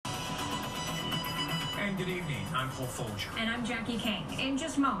Good evening. I'm Paul Folger. And I'm Jackie King. In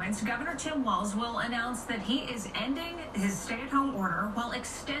just moments, Governor Tim Walz will announce that he is ending his stay-at-home order while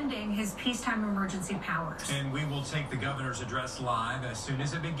extending his peacetime emergency powers. And we will take the governor's address live as soon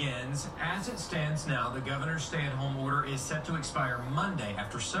as it begins. As it stands now, the governor's stay-at-home order is set to expire Monday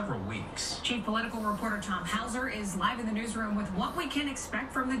after several weeks. Chief political reporter Tom Hauser is live in the newsroom with what we can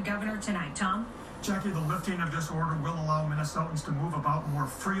expect from the governor tonight. Tom? Jackie, the lifting of this order will allow Minnesotans to move about more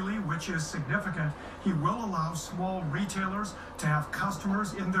freely, which is significant. He will allow small retailers to have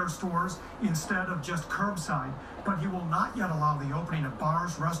customers in their stores instead of just curbside, but he will not yet allow the opening of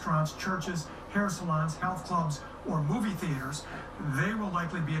bars, restaurants, churches, hair salons, health clubs, or movie theaters. They will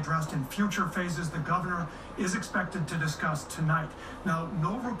likely be addressed in future phases the governor is expected to discuss tonight. Now,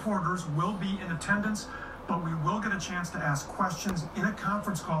 no reporters will be in attendance, but we will get a chance to ask questions in a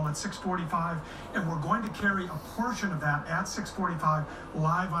conference call at 6:45, and we're going to carry a portion of that at 6:45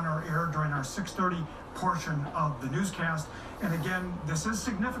 live on our air during our 6:30 portion of the newscast. And again, this is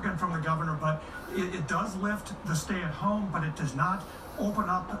significant from the governor, but it does lift the stay at home, but it does not open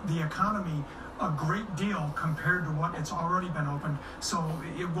up the economy a great deal compared to what it's already been opened. So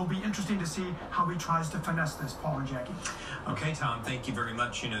it will be interesting to see how he tries to finesse this, Paul and Jackie. Okay, Tom, thank you very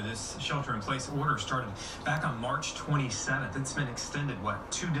much. You know, this shelter-in-place order started back on March 27th. It's been extended,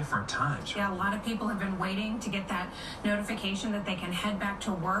 what, 2 different times? Yeah, a lot of people have been waiting to get that notification that they can head back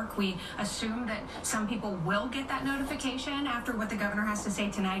to work. We assume that some people will get that notification after what the governor has to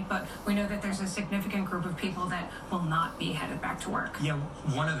say tonight, but we know that there's a significant group of people that will not be headed back to work. Yeah,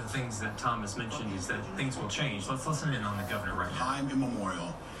 one of the things that Tom has mentioned is that things will change. Let's listen in on the governor right now. Time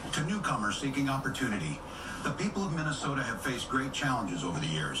immemorial to newcomers seeking opportunity. The people of Minnesota have faced great challenges over the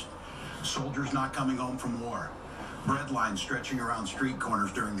years. Soldiers not coming home from war, bread lines stretching around street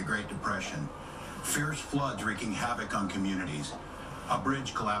corners during the Great Depression, fierce floods wreaking havoc on communities, a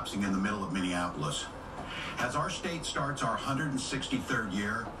bridge collapsing in the middle of Minneapolis. As our state starts our 163rd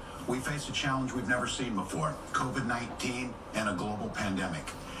year, we face a challenge we've never seen before: COVID-19 and a global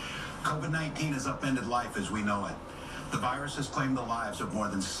pandemic. COVID-19 has upended life as we know it. The virus has claimed the lives of more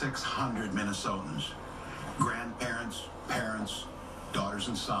than 600 Minnesotans. Grandparents, parents, daughters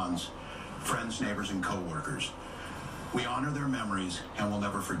and sons, friends, neighbors, and co-workers. We honor their memories and will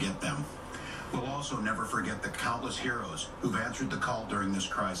never forget them. We'll also never forget the countless heroes who've answered the call during this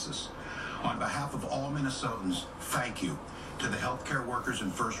crisis. On behalf of all Minnesotans, thank you to the healthcare workers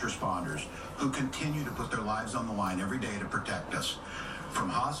and first responders who continue to put their lives on the line every day to protect us. From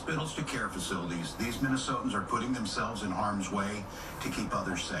hospitals to care facilities, these Minnesotans are putting themselves in harm's way to keep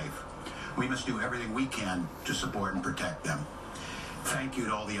others safe. We must do everything we can to support and protect them. Thank you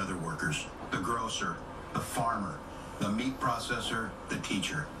to all the other workers: the grocer, the farmer, the meat processor, the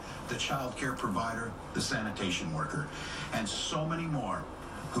teacher, the child care provider, the sanitation worker, and so many more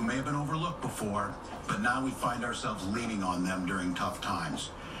who may have been overlooked before, but now we find ourselves leaning on them during tough times.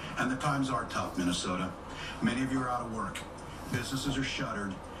 And the times are tough, Minnesota. Many of you are out of work. Businesses are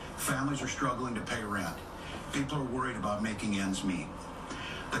shuttered. Families are struggling to pay rent. People are worried about making ends meet.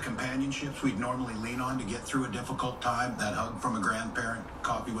 The companionships we'd normally lean on to get through a difficult time, that hug from a grandparent,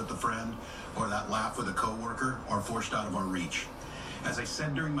 coffee with a friend, or that laugh with a coworker, are forced out of our reach. As I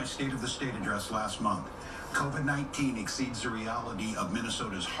said during my State of the State address last month, COVID-19 exceeds the reality of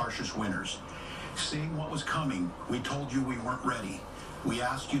Minnesota's harshest winters. Seeing what was coming, we told you we weren't ready. We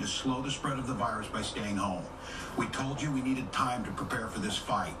asked you to slow the spread of the virus by staying home. We told you we needed time to prepare for this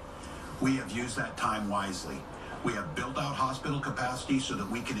fight. We have used that time wisely. We have built out hospital capacity so that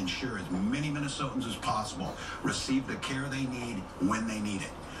we can ensure as many Minnesotans as possible receive the care they need when they need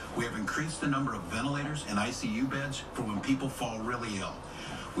it. We have increased the number of ventilators and ICU beds for when people fall really ill.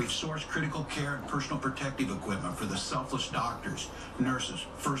 We've sourced critical care and personal protective equipment for the selfless doctors, nurses,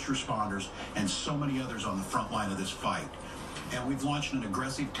 first responders, and so many others on the front line of this fight. And we've launched an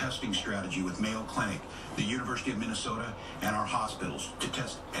aggressive testing strategy with Mayo Clinic, the University of Minnesota, and our hospitals to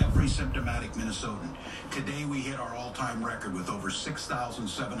test every symptomatic Minnesotan. Today we hit our all-time record with over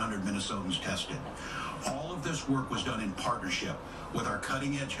 6,700 Minnesotans tested. All of this work was done in partnership with our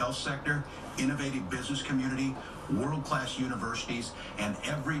cutting-edge health sector, innovative business community, world-class universities, and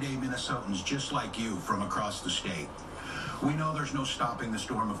everyday Minnesotans just like you from across the state. We know there's no stopping the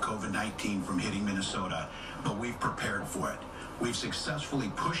storm of COVID-19 from hitting Minnesota, but we've prepared for it. We've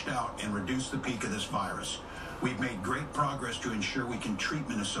successfully pushed out and reduced the peak of this virus. We've made great progress to ensure we can treat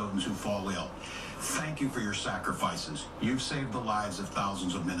Minnesotans who fall ill. Thank you for your sacrifices. You've saved the lives of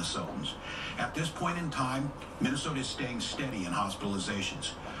thousands of Minnesotans. At this point in time, Minnesota is staying steady in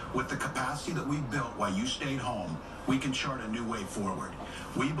hospitalizations. With the capacity that we've built while you stayed home, we can chart a new way forward.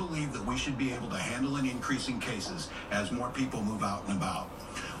 We believe that we should be able to handle an increase in cases as more people move out and about.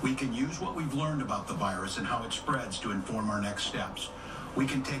 We can use what we've learned about the virus and how it spreads to inform our next steps. We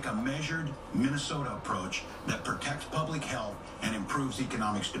can take a measured Minnesota approach that protects public health and improves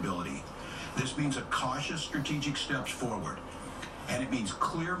economic stability. This means a cautious strategic steps forward, and it means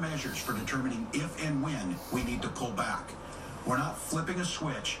clear measures for determining if and when we need to pull back. We're not flipping a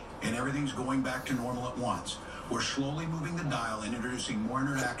switch and everything's going back to normal at once. We're slowly moving the dial and introducing more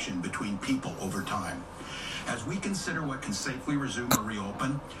interaction between people over time. As we consider what can safely resume or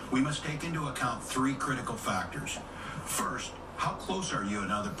reopen, we must take into account three critical factors. First, how close are you to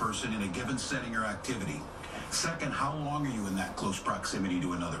another person in a given setting or activity? Second, how long are you in that close proximity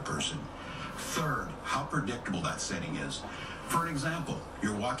to another person? Third, how predictable that setting is. For an example,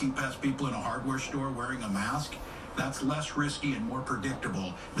 you're walking past people in a hardware store wearing a mask. That's less risky and more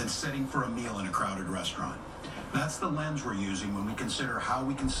predictable than setting for a meal in a crowded restaurant. That's the lens we're using when we consider how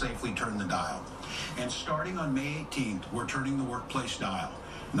we can safely turn the dial. And starting on May 18th, we're turning the workplace dial.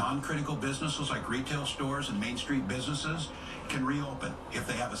 Non-critical businesses like retail stores and Main Street businesses can reopen if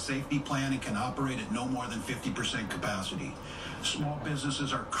they have a safety plan and can operate at no more than 50% capacity. Small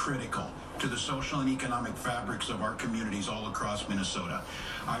businesses are critical to the social and economic fabrics of our communities all across Minnesota.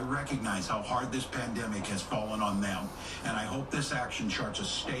 I recognize how hard this pandemic has fallen on them, and I hope this action charts a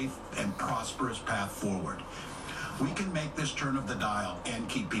safe and prosperous path forward. We can make this turn of the dial and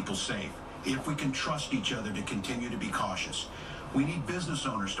keep people safe if we can trust each other to continue to be cautious. We need business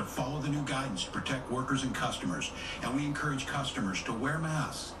owners to follow the new guidance to protect workers and customers, and we encourage customers to wear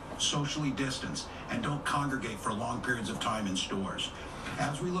masks, socially distance, and don't congregate for long periods of time in stores.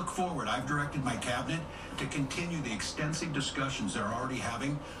 As we look forward, I've directed my cabinet to continue the extensive discussions they're already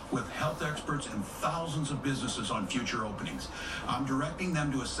having with health experts and thousands of businesses on future openings. I'm directing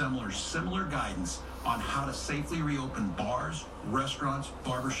them to assemble similar guidance on how to safely reopen bars, restaurants,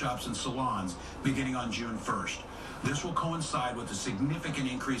 barbershops, and salons beginning on June 1st. This will coincide with a significant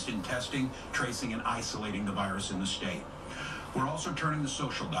increase in testing, tracing, and isolating the virus in the state. We're also turning the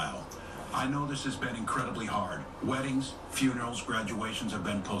social dial. I know this has been incredibly hard. Weddings, funerals, graduations have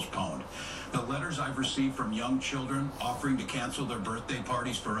been postponed. The letters I've received from young children offering to cancel their birthday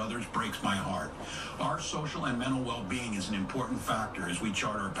parties for others breaks my heart. Our social and mental well-being is an important factor as we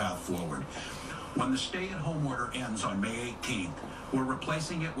chart our path forward. When the stay-at-home order ends on May 18th, we're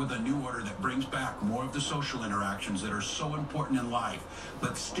replacing it with a new order that brings back more of the social interactions that are so important in life,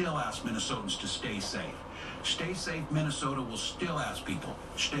 but still ask Minnesotans to stay safe. Stay Safe Minnesota will still ask people,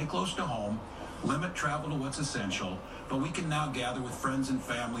 stay close to home, limit travel to what's essential, but we can now gather with friends and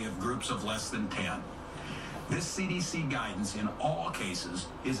family of groups of less than 10. This CDC guidance in all cases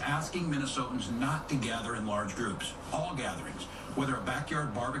is asking Minnesotans not to gather in large groups. All gatherings, whether a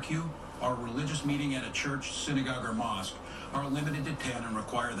backyard barbecue or a religious meeting at a church, synagogue, or mosque, are limited to 10 and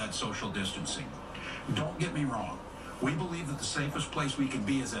require that social distancing. Don't get me wrong. We believe that the safest place we can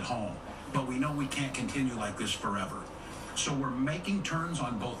be is at home, but we know we can't continue like this forever. So we're making turns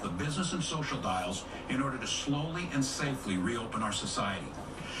on both the business and social dials in order to slowly and safely reopen our society.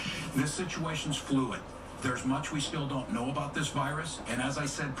 This situation's fluid. There's much we still don't know about this virus, and as I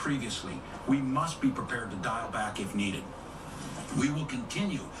said previously, we must be prepared to dial back if needed. We will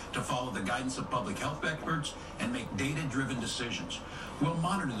continue to follow the guidance of public health experts and make data-driven decisions. We'll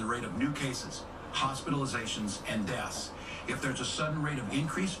monitor the rate of new cases, hospitalizations, and deaths. If there's a sudden rate of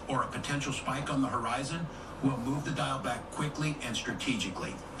increase or a potential spike on the horizon, we'll move the dial back quickly and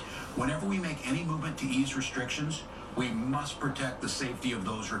strategically. Whenever we make any movement to ease restrictions, we must protect the safety of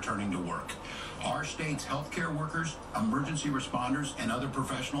those returning to work. Our state's healthcare workers, emergency responders, and other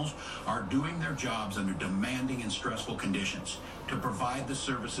professionals are doing their jobs under demanding and stressful conditions to provide the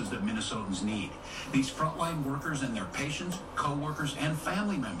services that Minnesotans need. These frontline workers and their patients, co-workers, and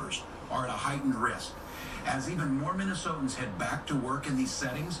family members are at a heightened risk. As even more Minnesotans head back to work in these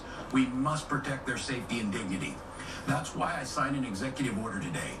settings, we must protect their safety and dignity. That's why I signed an executive order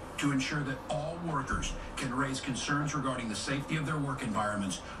today to ensure that all workers can raise concerns regarding the safety of their work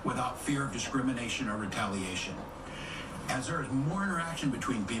environments without fear of discrimination or retaliation. As there is more interaction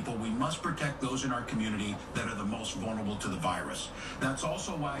between people, we must protect those in our community that are the most vulnerable to the virus. That's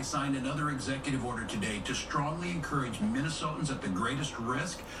also why I signed another executive order today to strongly encourage Minnesotans at the greatest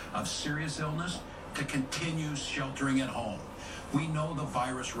risk of serious illness to continue sheltering at home. We know the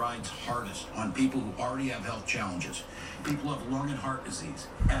virus rides hardest on people who already have health challenges. People who have lung and heart disease,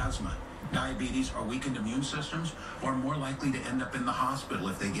 asthma, diabetes, or weakened immune systems are more likely to end up in the hospital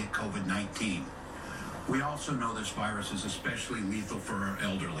if they get COVID-19. We also know this virus is especially lethal for our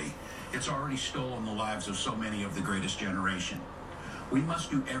elderly. It's already stolen the lives of so many of the greatest generation. We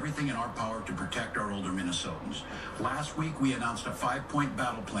must do everything in our power to protect our older Minnesotans. Last week, we announced a 5-point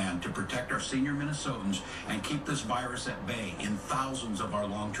battle plan to protect our senior Minnesotans and keep this virus at bay in thousands of our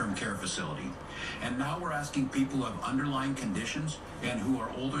long-term care facilities. And now we're asking people who have underlying conditions and who are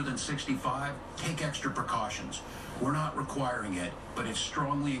older than 65, take extra precautions. We're not requiring it, but it's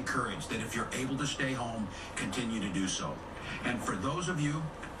strongly encouraged that if you're able to stay home, continue to do so. And for those of you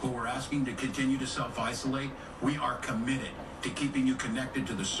who we're asking to continue to self-isolate, we are committed to keeping you connected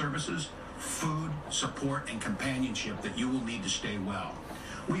to the services, food, support, and companionship that you will need to stay well.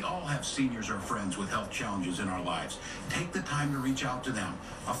 We all have seniors or friends with health challenges in our lives. Take the time to reach out to them.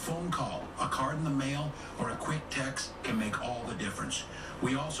 A phone call, a card in the mail, or a quick text can make all the difference.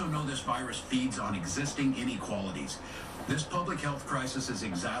 We also know this virus feeds on existing inequalities. This public health crisis is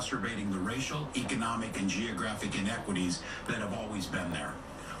exacerbating the racial, economic, and geographic inequities that have always been there.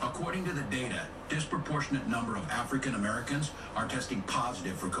 According to the data, disproportionate number of African Americans are testing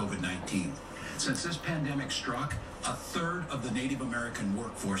positive for COVID-19. Since this pandemic struck, a third of the Native American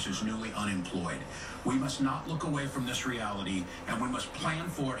workforce is newly unemployed. We must not look away from this reality, and we must plan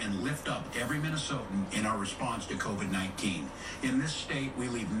for and lift up every Minnesotan in our response to COVID-19. In this state, we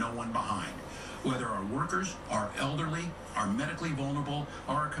leave no one behind. Whether our workers, our elderly, our medically vulnerable,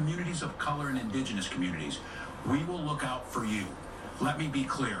 or our communities of color and indigenous communities, we will look out for you. Let me be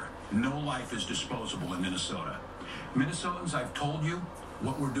clear, no life is disposable in Minnesota. Minnesotans, I've told you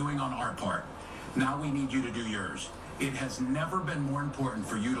what we're doing on our part. Now we need you to do yours. It has never been more important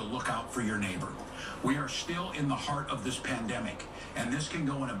for you to look out for your neighbor. We are still in the heart of this pandemic, and this can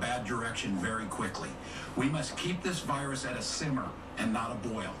go in a bad direction very quickly. We must keep this virus at a simmer and not a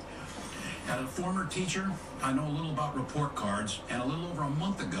boil. As a former teacher, I know a little about report cards, and a little over a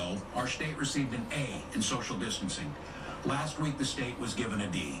month ago, our state received an A in social distancing. Last week, the state was given a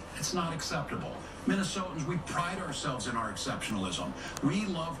D. It's not acceptable. Minnesotans, we pride ourselves in our exceptionalism. We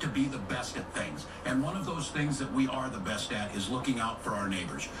love to be the best at things. And one of those things that we are the best at is looking out for our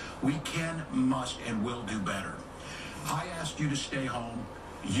neighbors. We can, must, and will do better. I asked you to stay home.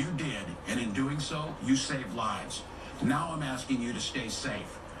 You did. And in doing so, you saved lives. Now I'm asking you to stay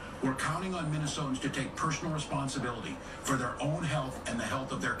safe. We're counting on Minnesotans to take personal responsibility for their own health and the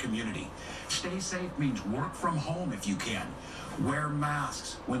health of their community. Stay safe means work from home if you can. Wear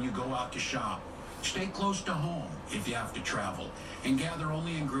masks when you go out to shop. Stay close to home if you have to travel. And gather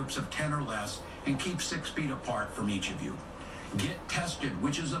only in groups of 10 or less and keep 6 feet apart from each of you. Get tested,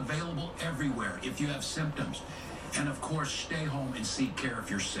 which is available everywhere if you have symptoms. And of course, stay home and seek care if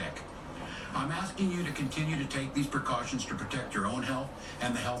you're sick. I'm asking you to continue to take these precautions to protect your own health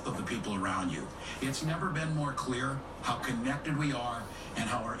and the health of the people around you. It's never been more clear how connected we are and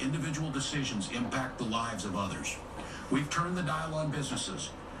how our individual decisions impact the lives of others. We've turned the dial on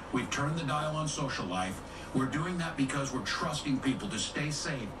businesses. We've turned the dial on social life. We're doing that because we're trusting people to stay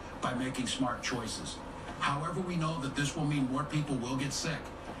safe by making smart choices. However, we know that this will mean more people will get sick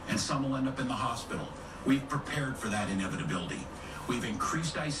and some will end up in the hospital. We've prepared for that inevitability. We've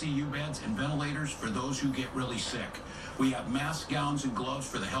increased ICU beds and ventilators for those who get really sick. We have masks, gowns, and gloves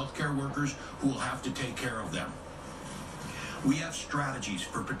for the healthcare workers who will have to take care of them. We have strategies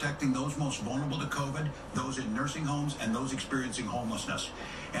for protecting those most vulnerable to COVID, those in nursing homes, and those experiencing homelessness.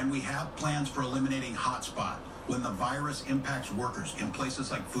 And we have plans for eliminating hotspot when the virus impacts workers in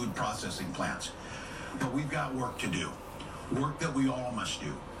places like food processing plants. But we've got work to do, work that we all must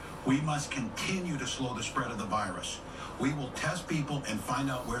do. We must continue to slow the spread of the virus. We will test people and find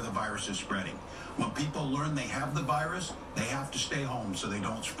out where the virus is spreading. When people learn they have the virus, they have to stay home so they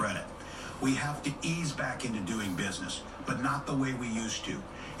don't spread it. We have to ease back into doing business, but not the way we used to.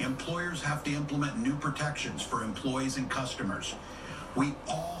 Employers have to implement new protections for employees and customers. We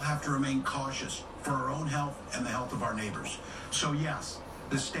all have to remain cautious for our own health and the health of our neighbors. So yes,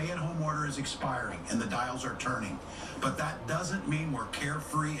 the stay-at-home order is expiring and the dials are turning, but that doesn't mean we're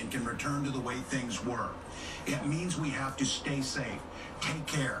carefree and can return to the way things were. It means we have to stay safe, take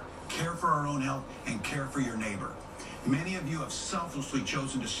care for our own health, and care for your neighbor. Many of you have selflessly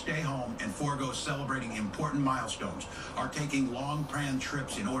chosen to stay home and forego celebrating important milestones, are taking long-planned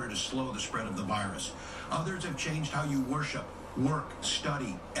trips in order to slow the spread of the virus. Others have changed how you worship, work,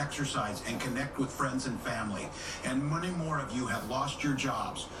 study, exercise, and connect with friends and family. And many more of you have lost your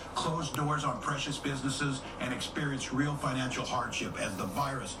jobs, closed doors on precious businesses, and experienced real financial hardship as the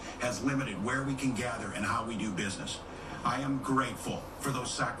virus has limited where we can gather and how we do business. I am grateful for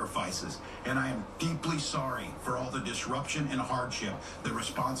those sacrifices, and I am deeply sorry for all the disruption and hardship the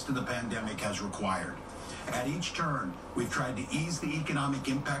response to the pandemic has required. At each turn, we've tried to ease the economic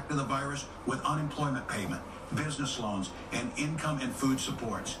impact of the virus with unemployment payment, business loans, and income and food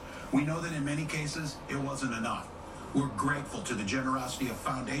supports. We know that in many cases, it wasn't enough. We're grateful to the generosity of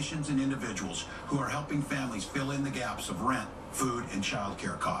foundations and individuals who are helping families fill in the gaps of rent, food, and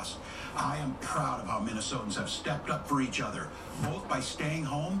childcare costs. I am proud of how Minnesotans have stepped up for each other, both by staying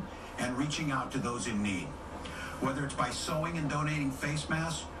home and reaching out to those in need. Whether it's by sewing and donating face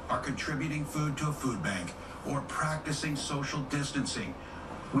masks, or contributing food to a food bank, or practicing social distancing,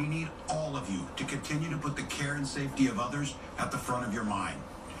 we need all of you to continue to put the care and safety of others at the front of your mind.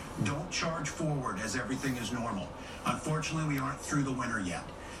 Don't charge forward as everything is normal. Unfortunately, we aren't through the winter yet.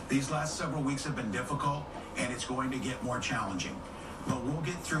 These last several weeks have been difficult, and it's going to get more challenging. But we'll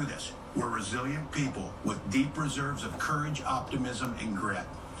get through this. We're resilient people with deep reserves of courage, optimism, and grit.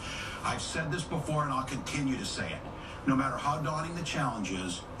 I've said this before, and I'll continue to say it. No matter how daunting the challenge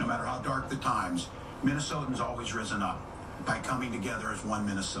is, no matter how dark the times, Minnesotans always risen up by coming together as one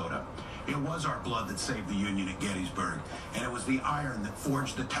Minnesota. It was our blood that saved the Union at Gettysburg, and it was the iron that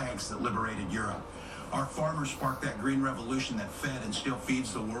forged the tanks that liberated Europe. Our farmers sparked that green revolution that fed and still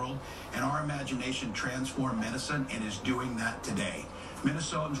feeds the world, and our imagination transformed medicine and is doing that today.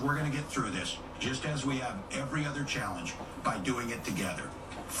 Minnesotans, we're going to get through this, just as we have every other challenge, by doing it together.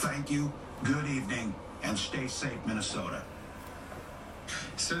 Thank you, good evening, and stay safe, Minnesota.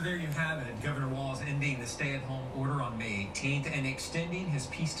 So there you have it. Governor Walz ending the stay-at-home order on May 18th and extending his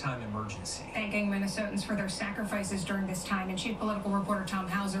peacetime emergency. Thanking Minnesotans for their sacrifices during this time. And Chief Political Reporter Tom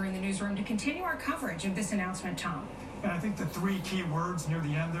Hauser in the newsroom to continue our coverage of this announcement, Tom. And I think the three key words near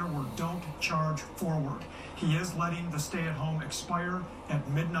the end there were don't charge forward. He is letting the stay-at-home expire at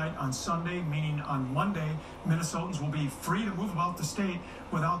midnight on Sunday, meaning on Monday, Minnesotans will be free to move about the state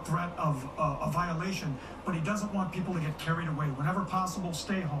without threat of a violation. But he doesn't want people to get carried away. Whenever possible,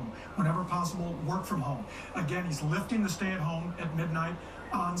 stay home. Whenever possible, work from home. Again, he's lifting the stay-at-home at midnight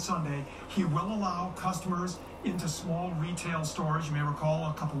on Sunday. He will allow customers into small retail stores. You may recall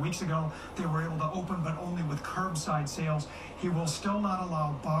a couple weeks ago they were able to open, but only with curbside sales. He will still not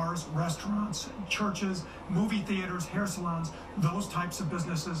allow bars, restaurants, churches, movie theaters, hair salons, those types of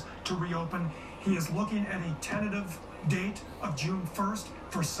businesses to reopen. He is looking at a tentative date of June 1st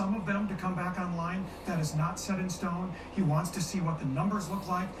for some of them to come back online. That is not set in stone. He wants to see what the numbers look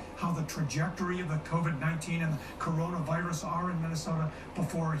like, how the trajectory of the COVID-19 and the coronavirus are in Minnesota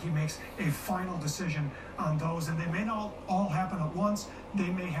before he makes a final decision on those. And they may not all happen at once. They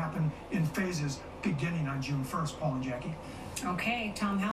may happen in phases beginning on June 1st, Paul and Jackie. Okay, Tom.